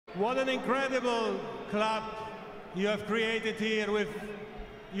What an incredible club you have created here with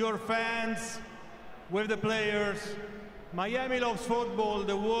your fans, with the players. Miami loves football,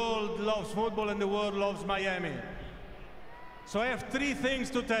 the world loves football, and the world loves Miami. So I have three things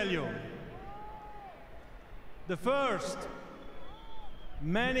to tell you. The first,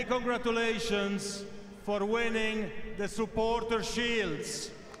 many congratulations for winning the Supporter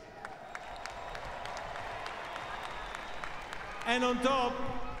Shields. And on top,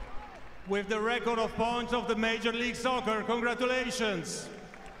 with the record of points of the Major League Soccer, congratulations.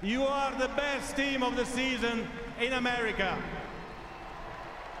 You are the best team of the season in America.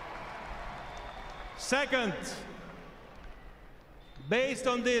 Second, based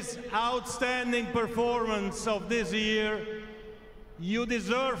on this outstanding performance of this year, you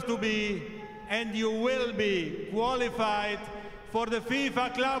deserve to be, and you will be, qualified for the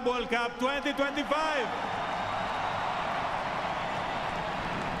FIFA Club World Cup 2025.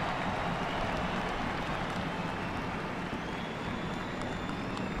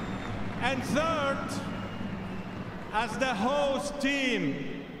 And third, as the host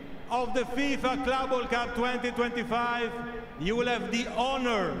team of the FIFA Club World Cup 2025, you will have the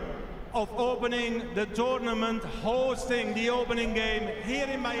honor of opening the tournament, hosting the opening game here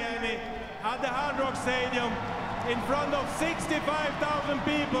in Miami at the Hard Rock Stadium in front of 65,000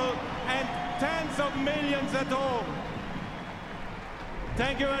 people and tens of millions at home.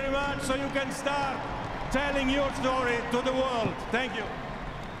 Thank you very much, so you can start telling your story to the world. Thank you.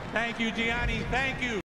 Thank you, Gianni. Thank you.